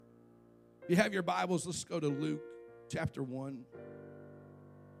you have your Bibles, let's go to Luke chapter 1.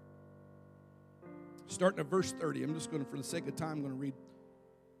 Starting at verse 30. I'm just going to, for the sake of time, I'm going to read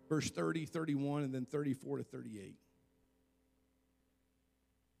verse 30, 31, and then 34 to 38.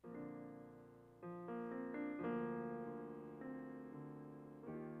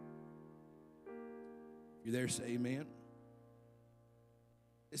 If you're there, say amen.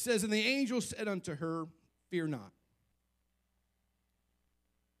 It says, and the angel said unto her, fear not.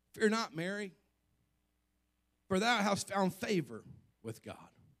 Fear not, Mary, for thou hast found favor with God.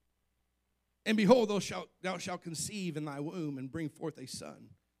 And behold, thou shalt conceive in thy womb and bring forth a son,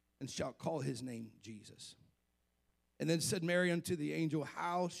 and shalt call his name Jesus. And then said Mary unto the angel,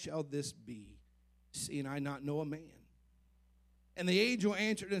 how shall this be, seeing I not know a man? And the angel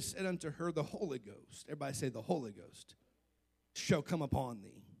answered and said unto her, the Holy Ghost, everybody say the Holy Ghost, shall come upon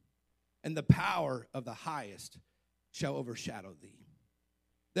thee, and the power of the highest shall overshadow thee.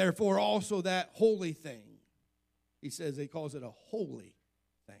 Therefore also that holy thing, he says, he calls it a holy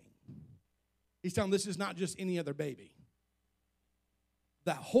thing. He's telling them this is not just any other baby.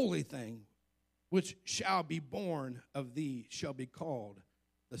 That holy thing which shall be born of thee shall be called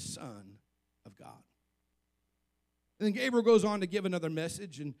the Son of God. And then Gabriel goes on to give another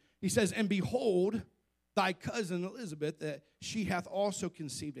message, and he says, and behold, thy cousin Elizabeth, that she hath also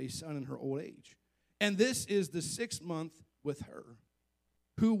conceived a son in her old age. And this is the 6th month with her,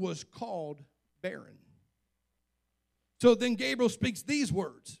 who was called barren. So then Gabriel speaks these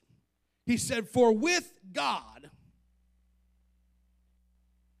words. He said, for with God,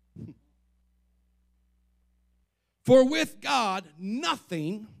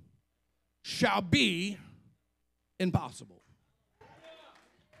 nothing shall be impossible.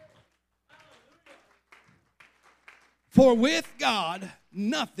 For with God,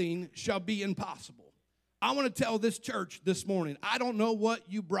 nothing shall be impossible. I want to tell this church this morning, I don't know what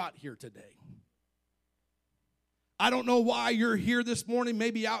you brought here today. I don't know why you're here this morning,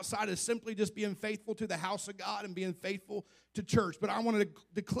 maybe outside of simply just being faithful to the house of God and being faithful to church. But I want to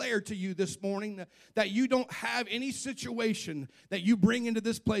declare to you this morning that you don't have any situation that you bring into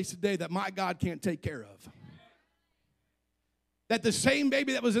this place today that my God can't take care of. That the same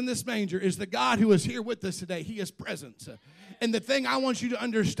baby that was in this manger is the God who is here with us today. He is present. And the thing I want you to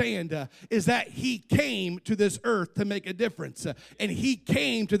understand is that he came to this earth to make a difference. And he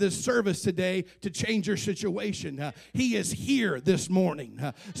came to this service today to change your situation. He is here this morning.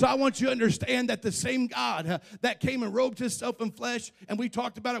 So I want you to understand that the same God that came and robed himself in flesh, and we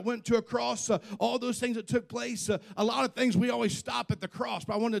talked about it, went to a cross, all those things that took place. A lot of things we always stop at the cross.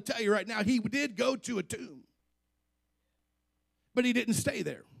 But I want to tell you right now, he did go to a tomb. But he didn't stay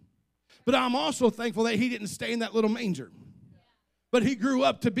there. But I'm also thankful that he didn't stay in that little manger. But he grew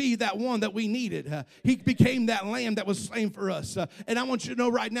up to be that one that we needed. He became that lamb that was slain for us. And I want you to know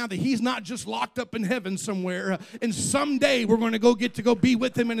right now that he's not just locked up in heaven somewhere. And someday we're going to get to be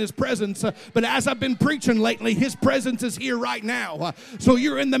with him in his presence. But as I've been preaching lately, his presence is here right now. So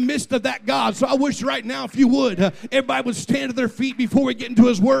you're in the midst of that God. So I wish right now, if you would, everybody would stand to their feet before we get into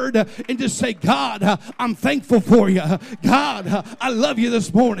his word and just say, God, I'm thankful for you. God, I love you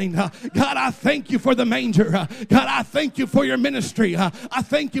this morning. God, I thank you for the manger. God, I thank you for your ministry. I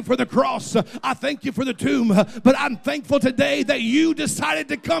thank you for the cross. I thank you for the tomb. But I'm thankful today that you decided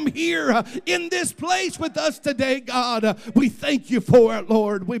to come here in this place with us today, God. We thank you for it,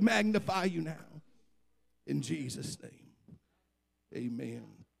 Lord. We magnify you now. In Jesus' name. Amen.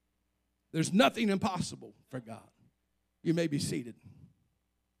 There's nothing impossible for God. You may be seated.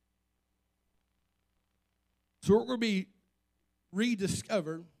 So we're going to be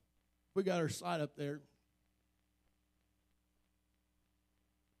rediscovered. We got our slide up there.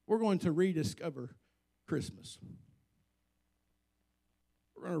 We're going to rediscover Christmas.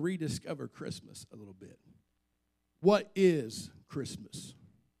 We're going to rediscover Christmas a little bit. What is Christmas?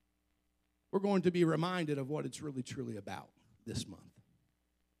 We're going to be reminded of what it's really, truly about this month.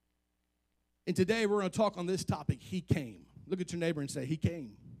 And today we're going to talk on this topic, He came. Look at your neighbor and say, He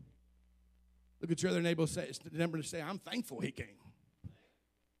came. Look at your other neighbor and say, I'm thankful He came.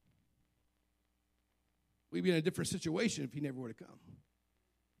 We'd be in a different situation if He never would have come.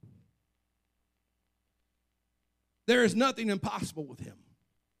 There is nothing impossible with Him.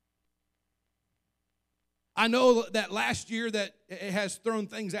 I know that last year that it has thrown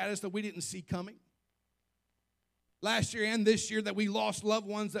things at us that we didn't see coming. Last year and this year that we lost loved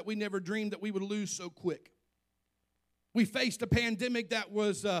ones that we never dreamed that we would lose so quick. We faced a pandemic that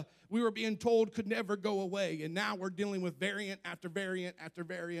was, we were being told could never go away. And now we're dealing with variant after variant after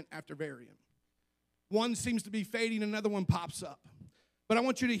variant after variant. One seems to be fading, another one pops up. But I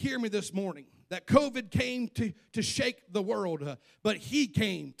want you to hear me this morning that COVID came to shake the world, but he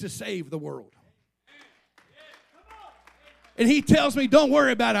came to save the world. And he tells me, don't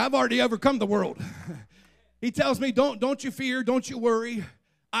worry about it. I've already overcome the world. He tells me, don't you fear, don't you worry.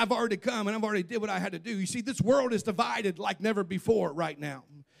 I've already come and I've already did what I had to do. You see, this world is divided like never before right now.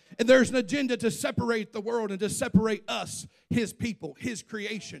 And there's an agenda to separate the world and to separate us, his people, his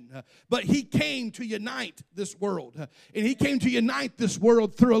creation. But he came to unite this world. And he came to unite this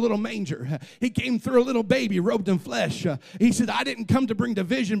world through a little manger. He came through a little baby robed in flesh. He said, I didn't come to bring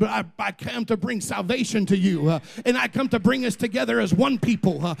division, but I come to bring salvation to you. And I come to bring us together as one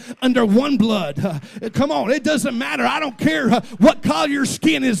people, under one blood. Come on, it doesn't matter. I don't care what color your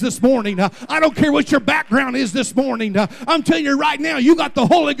skin is this morning. I don't care what your background is this morning. I'm telling you right now, you got the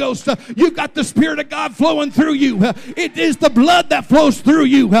Holy Ghost. You've got the Spirit of God flowing through you. It is the blood that flows through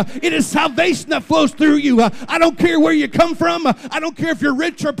you. It is salvation that flows through you. I don't care where you come from. I don't care if you're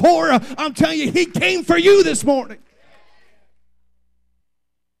rich or poor. I'm telling you, he came for you this morning.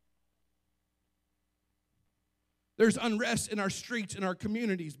 There's unrest in our streets, in our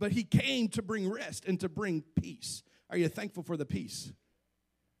communities, but he came to bring rest and to bring peace. Are you thankful for the peace?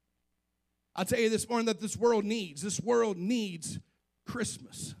 I'll tell you this morning that this world needs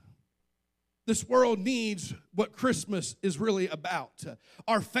Christmas. This world needs what Christmas is really about.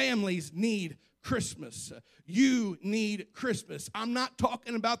 Our families need Christmas. You need Christmas. I'm not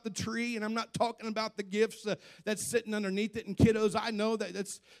talking about the tree, and I'm not talking about the gifts that's sitting underneath it. And kiddos, I know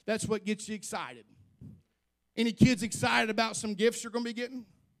that's what gets you excited. Any kids excited about some gifts you're going to be getting?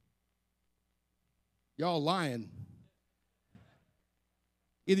 Y'all lying.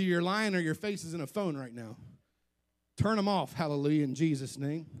 Either you're lying or your face is in a phone right now. Turn them off, hallelujah, in Jesus'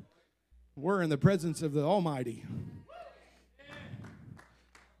 name. We're in the presence of the Almighty.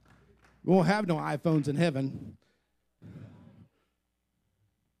 We won't have no iPhones in heaven.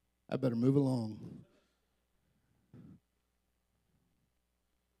 I better move along.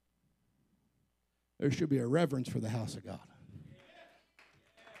 There should be a reverence for the house of God.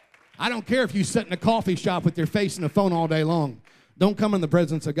 I don't care if you sit in a coffee shop with your face in the phone all day long. Don't come in the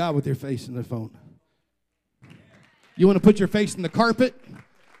presence of God with your face in the phone. You want to put your face in the carpet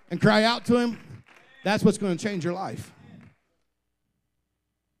and cry out to him? That's what's going to change your life.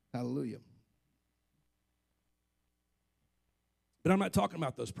 Hallelujah. But I'm not talking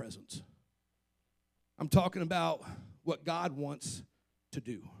about those presents. I'm talking about what God wants to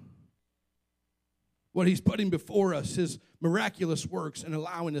do. What he's putting before us, his miraculous works, and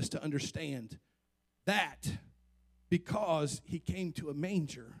allowing us to understand that because he came to a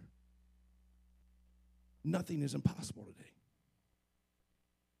manger, nothing is impossible today.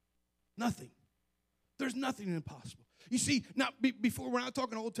 Nothing. There's nothing impossible. You see, now before, we're not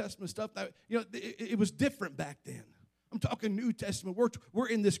talking Old Testament stuff. It was different back then. I'm talking New Testament. We're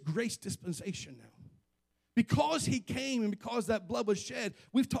in this grace dispensation now. Because he came and because that blood was shed,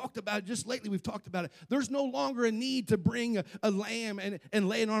 we've talked about it just lately. We've talked about it. There's no longer a need to bring a lamb and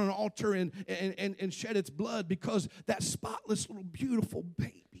lay it on an altar and shed its blood because that spotless little beautiful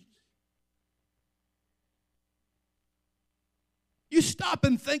baby. You stop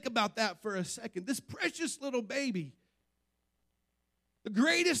and think about that for a second. This precious little baby, the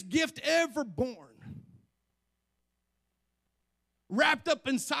greatest gift ever born, wrapped up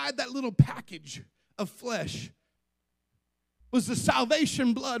inside that little package of flesh, was the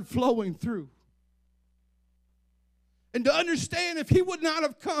salvation blood flowing through. And to understand, if he would not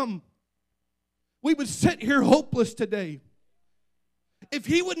have come, we would sit here hopeless today. If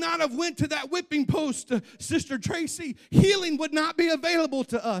he would not have went to that whipping post, Sister Tracy, healing would not be available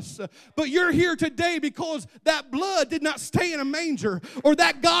to us. But you're here today because that blood did not stay in a manger, or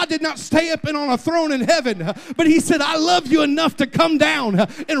that God did not stay up and on a throne in heaven. But he said, I love you enough to come down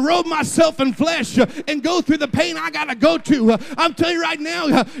and robe myself in flesh and go through the pain I got to go to. I'm telling you right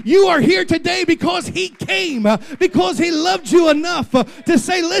now, you are here today because he came, because he loved you enough to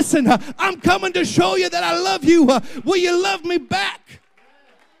say, listen, I'm coming to show you that I love you. Will you love me back?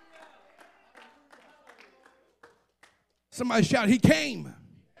 Somebody shout, he came.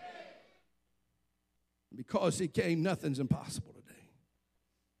 Because he came, nothing's impossible today.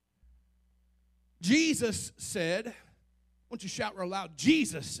 Jesus said, why don't you shout real loud?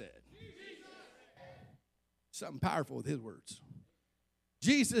 Jesus said. Something powerful with his words.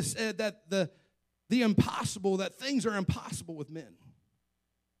 Jesus said that the impossible, that things are impossible with men.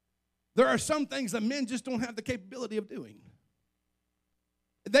 There are some things that men just don't have the capability of doing.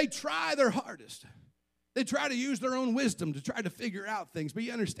 They try their hardest. They try to use their own wisdom to try to figure out things, but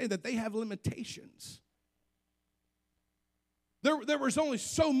you understand that they have limitations. There was only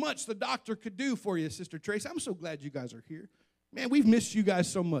so much the doctor could do for you, Sister Tracy. I'm so glad you guys are here. Man, we've missed you guys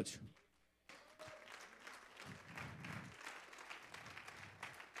so much.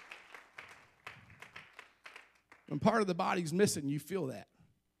 When part of the body's missing, you feel that.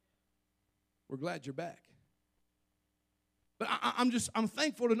 We're glad you're back. But I'm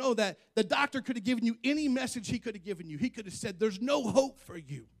thankful to know that the doctor could have given you any message he could have given you. He could have said, there's no hope for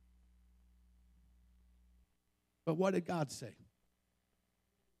you. But what did God say?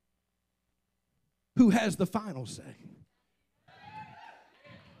 Who has the final say?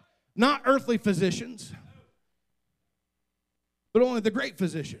 Not earthly physicians, but only the great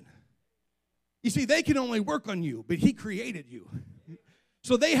physician. You see, they can only work on you, but he created you.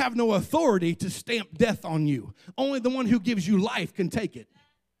 So they have no authority to stamp death on you. Only the one who gives you life can take it.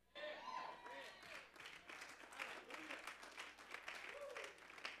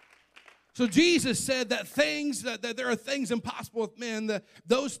 So Jesus said that that there are things impossible with men, that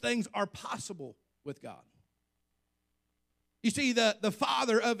those things are possible with God. You see, the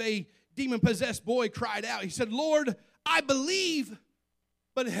father of a demon-possessed boy cried out. He said, Lord, I believe,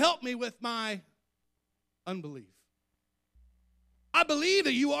 but help me with my unbelief. I believe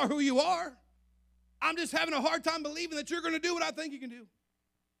that you are who you are. I'm just having a hard time believing that you're going to do what I think you can do.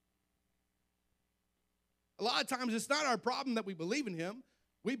 A lot of times it's not our problem that we believe in him.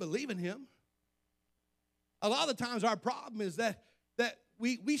 We believe in him. A lot of the times our problem is that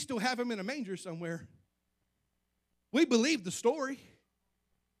we still have him in a manger somewhere. We believe the story.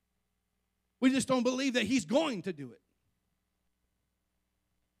 We just don't believe that he's going to do it.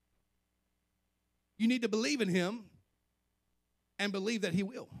 You need to believe in him and believe that he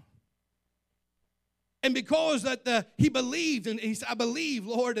will. And because he believed, and he said, I believe,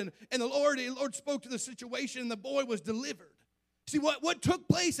 Lord, and the Lord spoke to the situation, and the boy was delivered. See, what took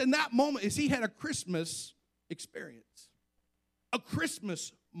place in that moment is he had a Christmas experience. A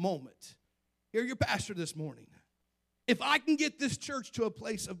Christmas moment. Hear your pastor this morning. If I can get this church to a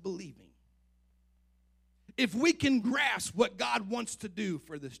place of believing, if we can grasp what God wants to do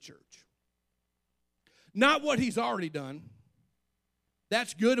for this church, not what he's already done,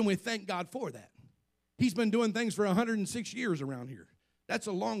 that's good, and we thank God for that. He's been doing things for 106 years around here. That's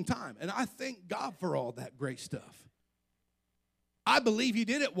a long time, and I thank God for all that great stuff. I believe he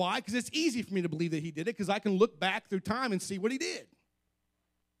did it. Why? Because it's easy for me to believe that he did it because I can look back through time and see what he did.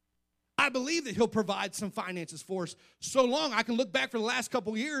 I believe that he'll provide some finances for us. So long, I can look back for the last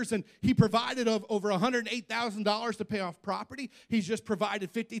couple years, and he provided over $108,000 to pay off property. He's just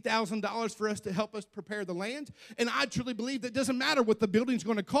provided $50,000 for us to help us prepare the land. And I truly believe that it doesn't matter what the building's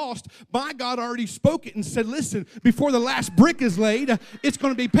going to cost. My God already spoke it and said, listen, before the last brick is laid, it's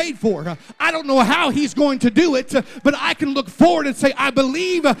going to be paid for. I don't know how he's going to do it, but I can look forward and say, I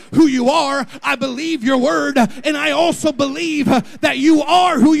believe who you are. I believe your word. And I also believe that you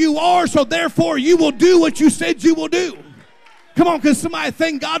are who you are. So therefore, you will do what you said you will do. Come on, can somebody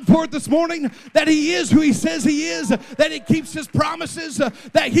thank God for it this morning? That he is who he says he is, that he keeps his promises,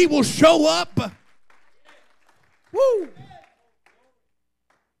 that he will show up. Woo!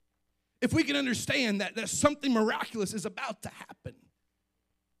 If we can understand that something miraculous is about to happen.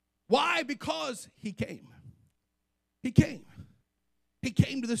 Why? Because he came. He came. He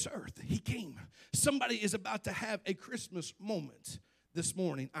came to this earth. He came. Somebody is about to have a Christmas moment this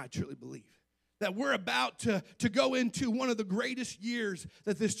morning, I truly believe. That we're about to go into one of the greatest years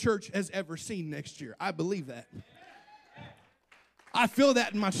that this church has ever seen next year. I believe that. I feel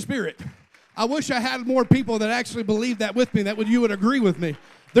that in my spirit. I wish I had more people that actually believe that with me, you would agree with me.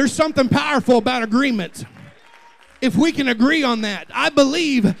 There's something powerful about agreement. If we can agree on that, I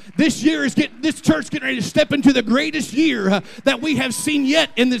believe this church getting ready to step into the greatest year that we have seen yet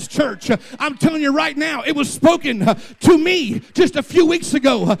in this church. I'm telling you right now, it was spoken to me just a few weeks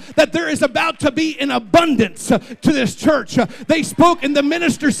ago that there is about to be an abundance to this church. They spoke and the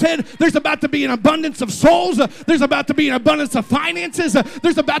minister said there's about to be an abundance of souls. There's about to be an abundance of finances.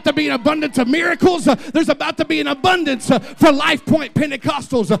 There's about to be an abundance of miracles. There's about to be an abundance for Life Point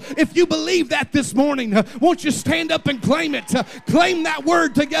Pentecostals. If you believe that this morning, won't you stand up and claim it? Claim that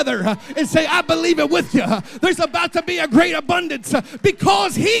word together and say, I believe it with you. There's about to be a great abundance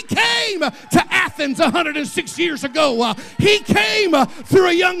because he came to Athens 106 years ago. He came through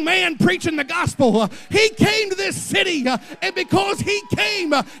a young man preaching the gospel. He came to this city, and because he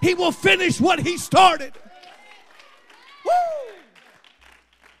came, he will finish what he started. Woo!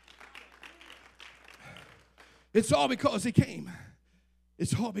 It's all because he came.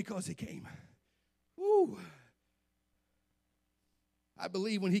 It's all because he came. Woo! I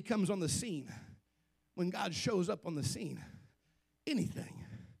believe when he comes on the scene, when God shows up on the scene, anything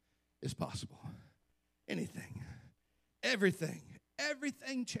is possible. Anything. Everything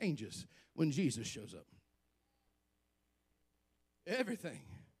changes when Jesus shows up. Everything.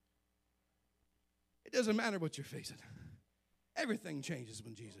 It doesn't matter what you're facing. Everything changes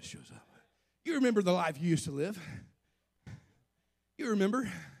when Jesus shows up. You remember the life you used to live. You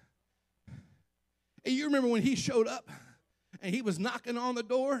remember. And you remember when he showed up and he was knocking on the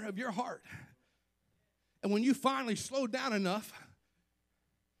door of your heart. And when you finally slowed down enough,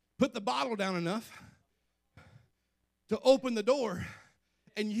 put the bottle down enough to open the door,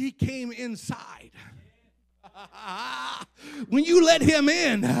 and he came inside. When you let him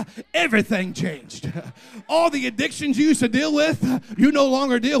in, everything changed. All the addictions you used to deal with, you no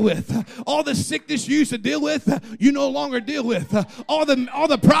longer deal with. All the sickness you used to deal with, you no longer deal with. All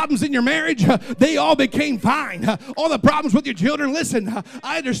the problems in your marriage, they all became fine. All the problems with your children, listen,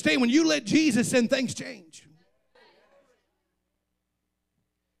 I understand when you let Jesus in, things change.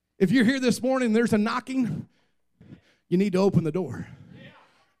 If you're here this morning, there's a knocking, you need to open the door.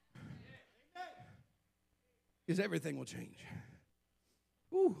 Because everything will change.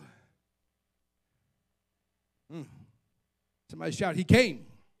 Ooh. Somebody shout, he came.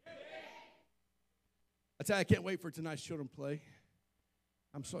 I tell you, I can't wait for tonight's children play.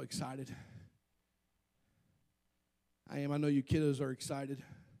 I'm so excited. I am. I know you kiddos are excited.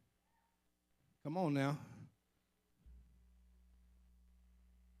 Come on now.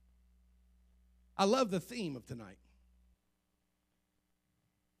 I love the theme of tonight.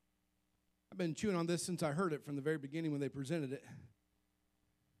 I've been chewing on this since I heard it from the very beginning when they presented it.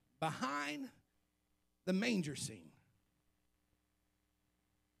 Behind the manger scene.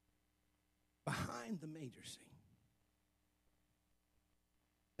 Behind the manger scene.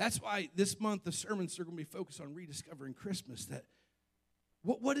 That's why this month the sermons are going to be focused on rediscovering Christmas. That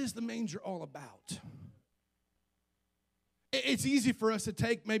what is the manger all about? It's easy for us to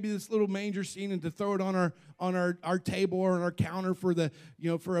take maybe this little manger scene and to throw it on our table or on our counter for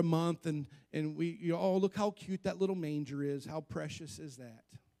for a month, and we oh, look how cute that little manger is. How precious is that?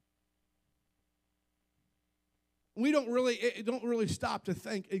 We don't really stop to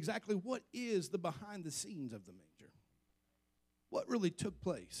think exactly what is the behind the scenes of the manger. What really took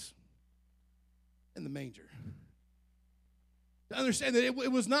place in the manger? To understand that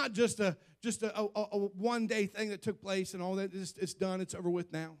it was not just a one-day thing that took place and all that. It's done. It's over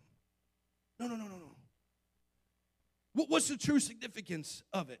with now. No. What's the true significance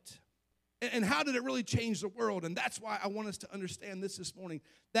of it? And how did it really change the world? And that's why I want us to understand this morning,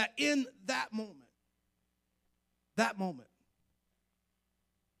 that in that moment,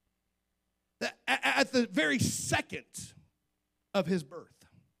 that at the very second of his birth,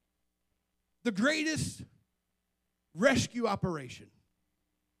 the greatest rescue operation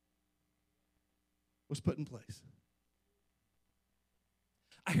was put in place.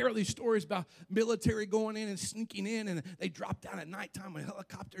 I hear all these stories about military going in and sneaking in, and they drop down at nighttime with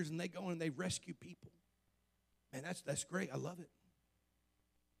helicopters, and they go in and they rescue people. Man, that's great. I love it.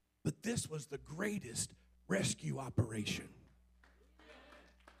 But this was the greatest rescue operation.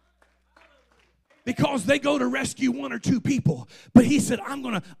 Because they go to rescue one or two people. But he said, I'm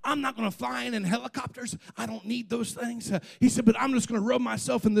not gonna fly in helicopters. I don't need those things. He said, but I'm just gonna rub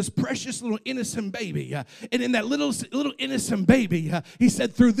myself in this precious little innocent baby. And in that little innocent baby, he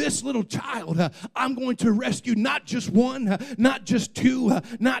said, through this little child, I'm going to rescue not just one, not just two,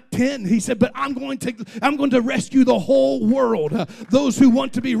 not 10. He said, but I'm going to rescue the whole world. Those who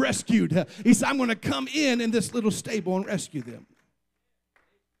want to be rescued. He said, I'm going to come in this little stable and rescue them.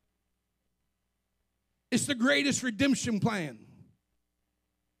 It's the greatest redemption plan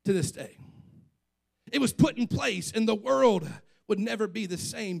to this day. It was put in place, and the world would never be the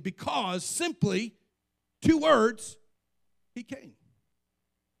same because simply, 2 words, he came.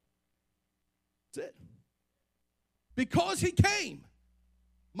 That's it. Because he came,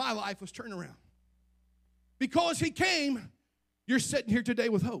 my life was turned around. Because he came, you're sitting here today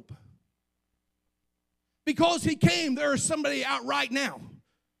with hope. Because he came, there is somebody out right now.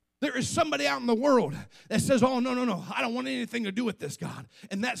 There is somebody out in the world that says, oh, no, I don't want anything to do with this, God.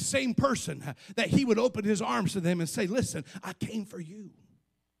 And that same person, that he would open his arms to them and say, listen, I came for you.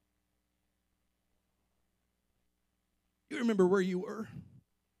 You remember where you were?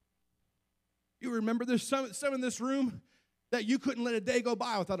 You remember there's some in this room that you couldn't let a day go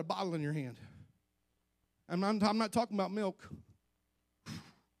by without a bottle in your hand. I'm not talking about milk.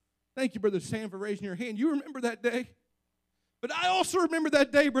 Thank you, Brother Sam, for raising your hand. You remember that day? But I also remember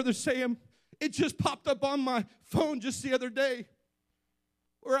that day, Brother Sam. It just popped up on my phone just the other day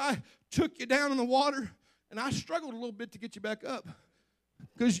where I took you down in the water, and I struggled a little bit to get you back up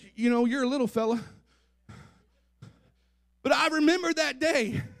because, you're a little fella. But I remember that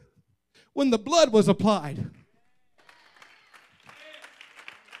day when the blood was applied.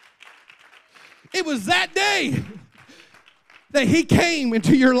 It was that day that he came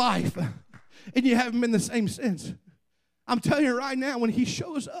into your life and you haven't been the same since. I'm telling you right now, when he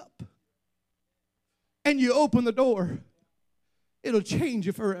shows up and you open the door, it'll change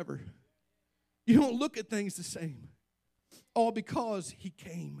you forever. You don't look at things the same. All because he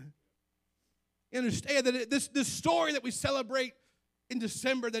came. You understand that this story that we celebrate in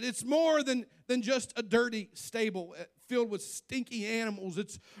December, that it's more than just a dirty stable filled with stinky animals.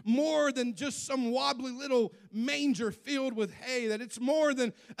 It's more than just some wobbly little manger filled with hay. That it's more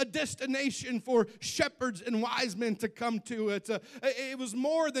than a destination for shepherds and wise men to come to. It was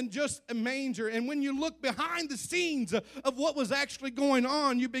more than just a manger. And when you look behind the scenes of what was actually going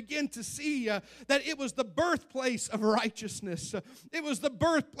on, you begin to see that it was the birthplace of righteousness. It was the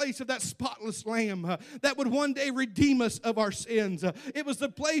birthplace of that spotless lamb that would one day redeem us of our sins. It was the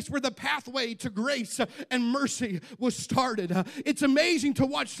place where the pathway to grace and mercy was started. It's amazing to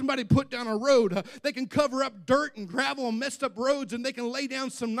watch somebody put down a road. They can cover up dirt and gravel and messed up roads, and they can lay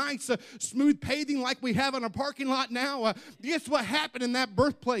down some nice smooth paving like we have in a parking lot now. Guess what happened in that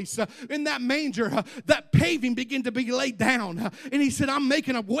birthplace, in that manger? That paving began to be laid down. And he said, I'm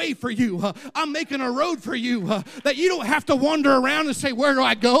making a way for you. I'm making a road for you that you don't have to wander around and say, where do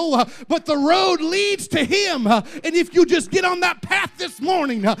I go? But the road leads to him. And if you just get on that path this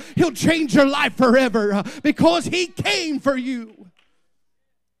morning, he'll change your life forever because he came for you.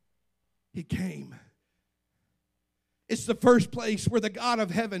 He came. It's the first place where the God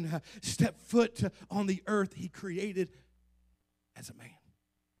of heaven stepped foot on the earth he created as a man.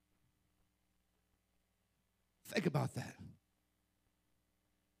 Think about that.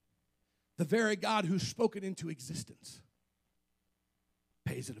 The very God who spoke it into existence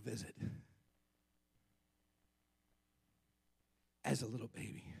pays it a visit as a little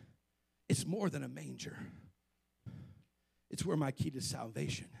baby. It's more than a manger. It's where my key to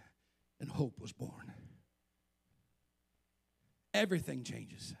salvation and hope was born. Everything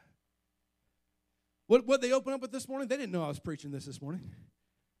changes. What they open up with this morning? They didn't know I was preaching this morning.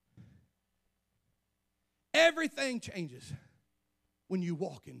 Everything changes when you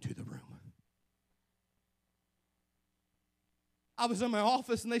walk into the room. I was in my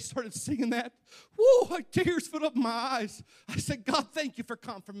office and they started singing that. Whoa, like tears filled up my eyes. I said, God, thank you for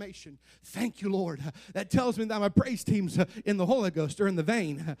confirmation. Thank you, Lord. That tells me that my praise team's in the Holy Ghost or in the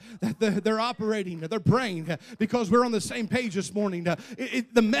vein. That they're operating, they're praying because we're on the same page this morning.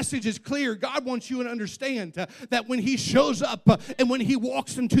 The message is clear. God wants you to understand that when he shows up and when he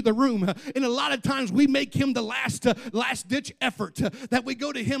walks into the room, and a lot of times we make him the last ditch effort, that we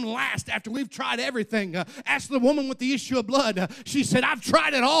go to him last after we've tried everything. Ask the woman with the issue of blood. She said, I've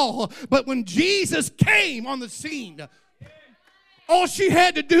tried it all. But when Jesus came on the scene, all she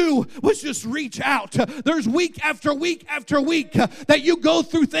had to do was just reach out. There's week after week after week that you go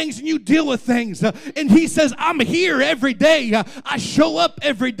through things and you deal with things. And he says, I'm here every day. I show up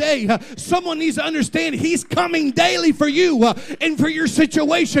every day. Someone needs to understand he's coming daily for you and for your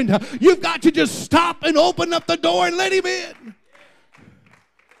situation. You've got to just stop and open up the door and let him in.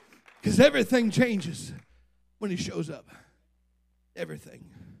 Because everything changes when he shows up. Everything.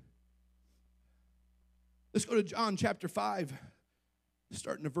 Let's go to John chapter 5,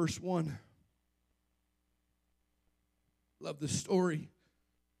 starting at verse 1. Love this story.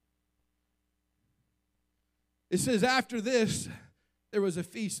 It says, after this, there was a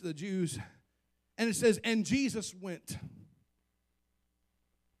feast of the Jews. And it says, and Jesus went.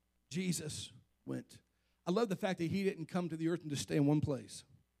 Jesus went. I love the fact that he didn't come to the earth and just stay in one place.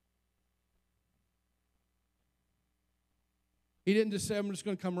 He didn't just say, I'm just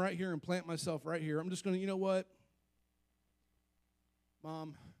going to come right here and plant myself right here. I'm just going to, you know what?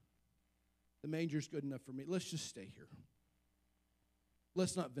 Mom, the manger's good enough for me. Let's just stay here.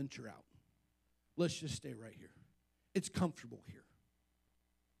 Let's not venture out. Let's just stay right here. It's comfortable here.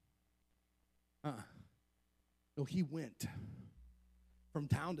 No, he went from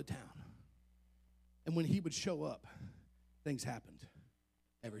town to town. And when he would show up, things happened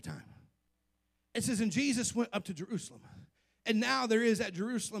every time. It says, and Jesus went up to Jerusalem. And now there is at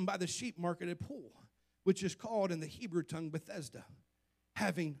Jerusalem by the sheep market a pool, which is called in the Hebrew tongue Bethesda,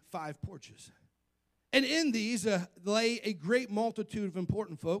 having 5 porches. And in these lay a great multitude of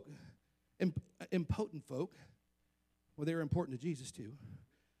impotent folk, well, they were important to Jesus too,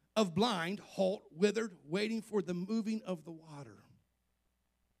 of blind, halt, withered, waiting for the moving of the water.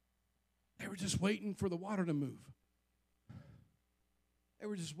 They were just waiting for the water to move. They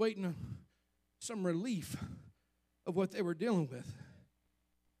were just waiting on some relief of what they were dealing with.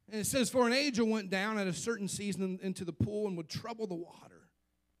 And it says, for an angel went down at a certain season into the pool and would trouble the water.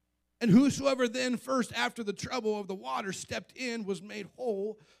 And whosoever then first after the trouble of the water stepped in was made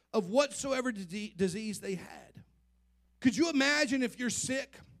whole of whatsoever disease they had. Could you imagine if you're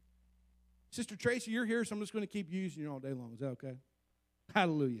sick? Sister Tracy, you're here, so I'm just going to keep using you all day long. Is that okay?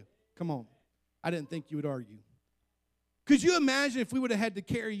 Hallelujah. Come on. I didn't think you would argue. Could you imagine if we would have had to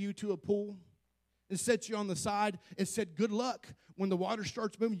carry you to a pool and set you on the side and said, good luck. When the water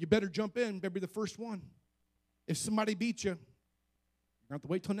starts moving, you better jump in. Better be the first one. If somebody beats you, you're going to have to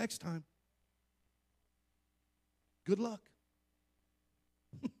wait till next time. Good luck.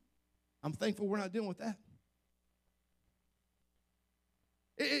 I'm thankful we're not dealing with that.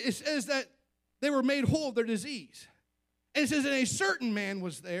 It says that they were made whole of their disease. And it says, and a certain man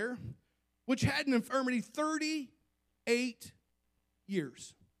was there, which had an infirmity 38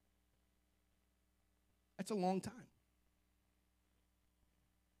 years. That's a long time.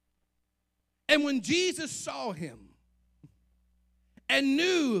 And when Jesus saw him and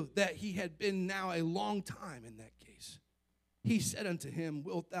knew that he had been now a long time in that case, he said unto him,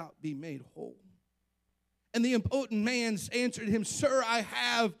 wilt thou be made whole? And the impotent man answered him, sir, I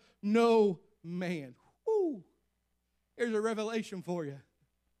have no man. Woo. Here's a revelation for you.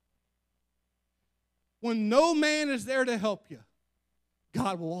 When no man is there to help you,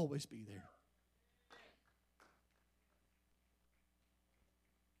 God will always be there.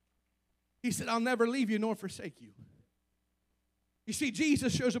 He said, I'll never leave you nor forsake you. You see,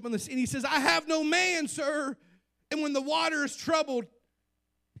 Jesus shows up on the scene. He says, I have no man, sir. And when the water is troubled,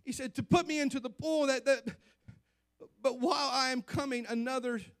 he said, to put me into the pool, but while I am coming,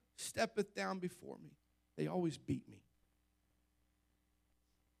 another steppeth down before me. They always beat me.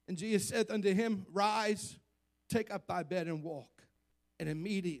 And Jesus saith unto him, rise, take up thy bed and walk. And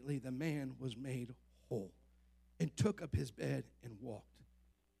immediately the man was made whole and took up his bed and walked.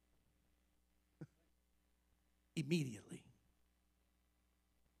 Immediately.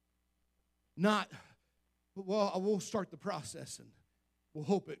 Not, well, I will start the process and we'll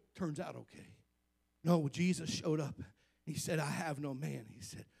hope it turns out okay. No, Jesus showed up. He said, I have no man. He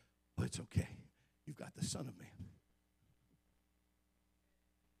said, well, it's okay. You've got the Son of Man.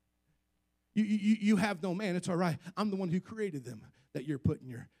 You have no man. It's all right. I'm the one who created them that you're putting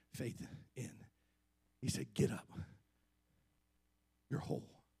your faith in. He said, get up. You're whole.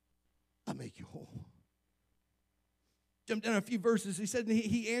 I'll make you whole. Jump down a few verses. He said, and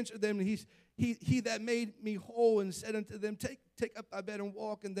he answered them, and he that made me whole, and said unto them, take up thy bed and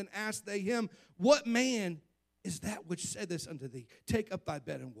walk. And then asked they him, what man is that which said this unto thee? Take up thy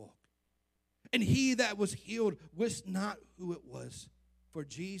bed and walk. And he that was healed wist not who it was, for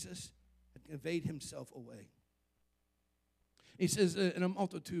Jesus had conveyed himself away. He says, and a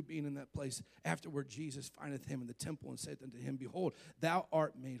multitude being in that place, afterward Jesus findeth him in the temple and saith unto him, behold, thou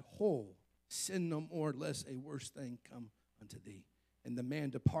art made whole. Sin no more, lest a worse thing come unto thee. And the man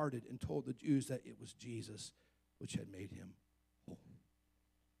departed and told the Jews that it was Jesus which had made him whole.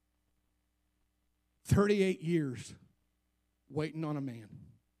 38 years waiting on a man.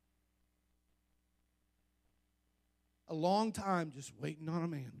 A long time just waiting on a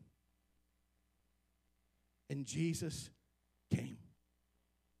man. And Jesus came.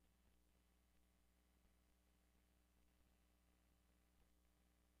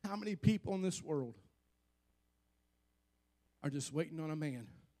 How many people in this world are just waiting on a man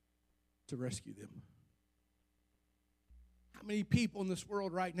to rescue them? How many people in this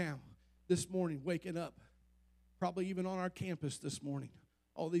world right now, this morning, waking up, probably even on our campus this morning,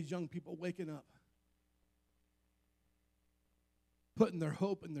 all these young people waking up, putting their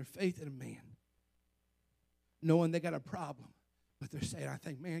hope and their faith in a man, knowing they got a problem, but they're saying, I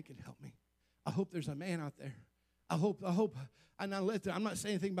think man can help me. I hope there's a man out there. I hope, I'm not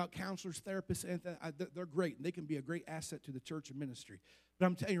saying anything about counselors, therapists, anything. They're great, and they can be a great asset to the church and ministry. But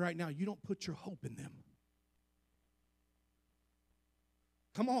I'm telling you right now, you don't put your hope in them.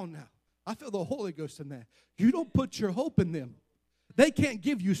 Come on now. I feel the Holy Ghost in that. You don't put your hope in them. They can't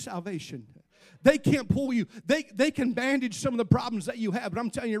give you salvation. They can't pull you. They can bandage some of the problems that you have. But I'm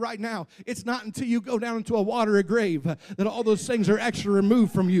telling you right now, it's not until you go down into a watery grave that all those things are actually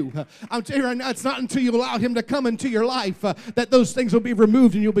removed from you. I'm telling you right now, it's not until you allow him to come into your life that those things will be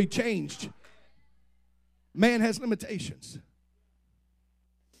removed and you'll be changed. Man has limitations.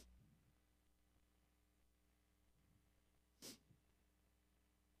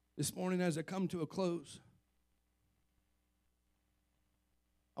 This morning as I come to a close,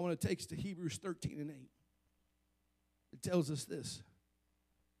 I want to take us to Hebrews 13 and 8. It tells us this.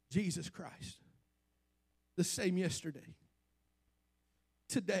 Jesus Christ, the same yesterday,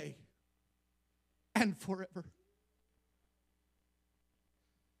 today, and forever.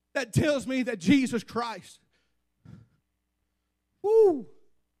 That tells me that Jesus Christ,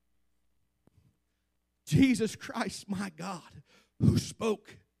 Jesus Christ, my God, who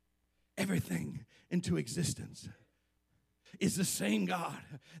spoke everything into existence. is the same God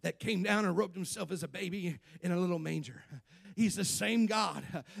that came down and robed himself as a baby in a little manger. He's the same God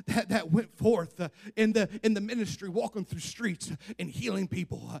that went forth in the ministry, walking through streets and healing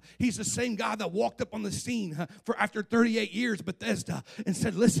people. He's the same God that walked up on the scene for after 38 years, Bethesda, and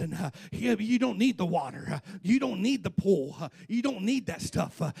said, listen, you don't need the water. You don't need the pool. You don't need that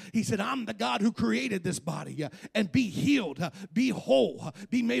stuff. He said, I'm the God who created this body, and be healed, be whole,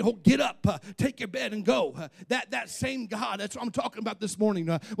 be made whole. Get up, take your bed and go. That same God, that's what I'm talking about this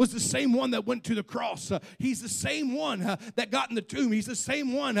morning, was the same one that went to the cross. He's the same one that got in the tomb. He's the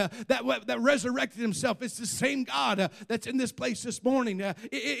same one that resurrected himself. It's the same God that's in this place this morning.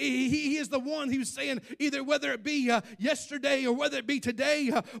 He is the one. He was saying, either whether it be yesterday or whether it be today,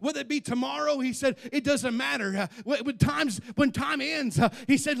 whether it be tomorrow, he said, it doesn't matter. When time ends,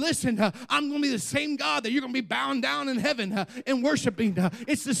 he said, listen, I'm going to be the same God that you're going to be bowing down in heaven and worshiping.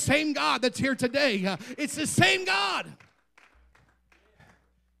 It's the same God that's here today. It's the same God.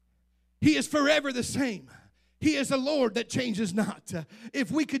 He is forever the same. He is a Lord that changes not.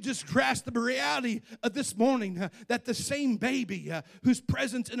 If we could just grasp the reality of this morning, that the same baby whose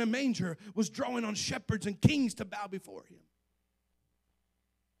presence in a manger was drawing on shepherds and kings to bow before him.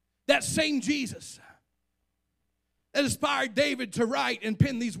 That same Jesus that inspired David to write and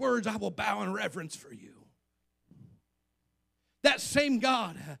pen these words, I will bow in reverence for you. That same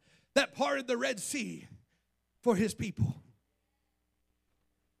God that parted the Red Sea for his people.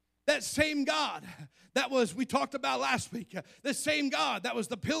 That same God that was, we talked about last week, the same God that was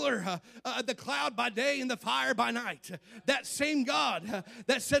the pillar, the cloud by day and the fire by night. That same God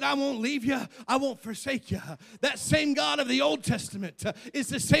that said, I won't leave you, I won't forsake you. That same God of the Old Testament is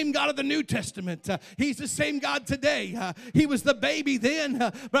the same God of the New Testament. He's the same God today. He was the baby then,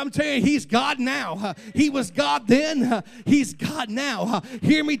 but I'm telling you, he's God now. He was God then, he's God now.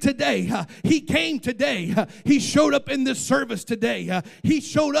 Hear me today. He came today. He showed up in this service today. He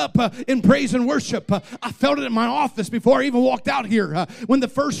showed up in praise and worship. I felt it in my office before I even walked out here. When the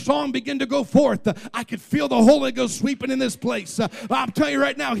first song began to go forth, I could feel the Holy Ghost sweeping in this place. I'm telling you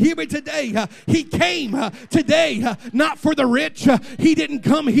right now, hear me today. He came today, not for the rich. He didn't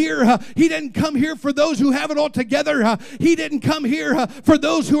come here. He didn't come here for those who have it all together. He didn't come here for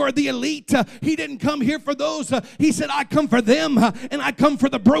those who are the elite. He didn't come here for those. He said, I come for them, and I come for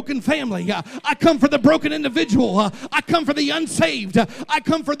the broken family. I come for the broken individual. I come for the unsaved. I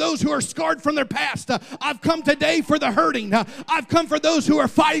come for those who are scarred from their past. I've come today for the hurting. I've come for those who are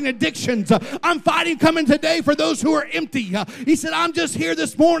fighting addictions. I'm coming today for those who are empty. He said, I'm just here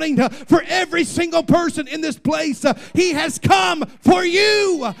this morning for every single person in this place. He has come for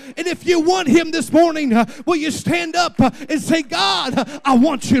you. And if you want him this morning, will you stand up and say, God, I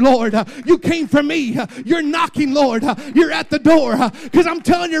want you, Lord. You came for me. You're knocking, Lord. You're at the door. Because I'm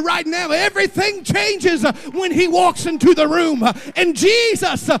telling you right now, everything changes when he walks into the room. And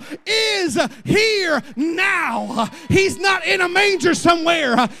Jesus is here now. He's not in a manger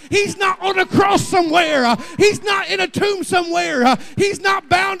somewhere. He's not on a cross somewhere. He's not in a tomb somewhere. He's not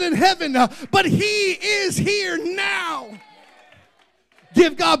bound in heaven, but he is here now.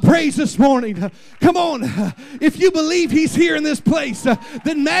 Give God praise this morning. Come on. If you believe he's here in this place,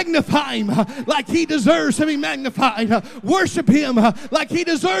 then magnify him like he deserves to be magnified. Worship him like he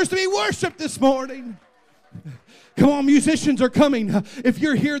deserves to be worshiped this morning. Come on, musicians are coming. If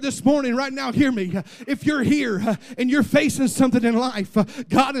you're here this morning, right now, hear me. If you're here and you're facing something in life,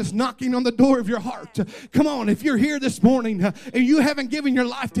 God is knocking on the door of your heart. Come on, if you're here this morning and you haven't given your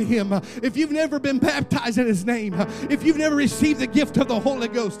life to him, if you've never been baptized in his name, if you've never received the gift of the Holy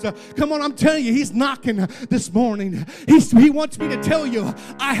Ghost, come on, I'm telling you, he's knocking this morning. He wants me to tell you,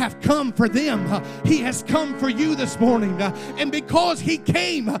 I have come for them. He has come for you this morning. And because he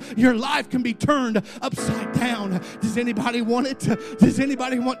came, your life can be turned upside down. Does anybody want it? Does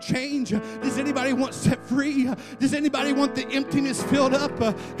anybody want change? Does anybody want set free? Does anybody want the emptiness filled up?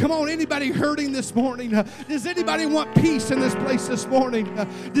 Come on, anybody hurting this morning? Does anybody want peace in this place this morning?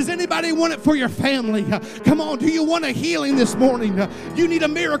 Does anybody want it for your family? Come on, do you want a healing this morning? You need a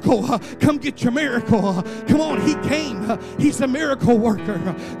miracle. Come get your miracle. Come on, he came. He's a miracle worker.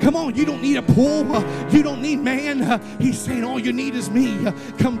 Come on, you don't need a pool. You don't need man. He's saying all you need is me.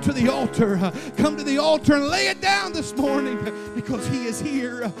 Come to the altar. Come to the altar and lay it down this morning, because he is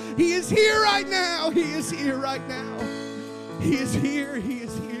here. He is here right now. He is here right now. He is here. He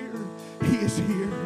is here. He is here.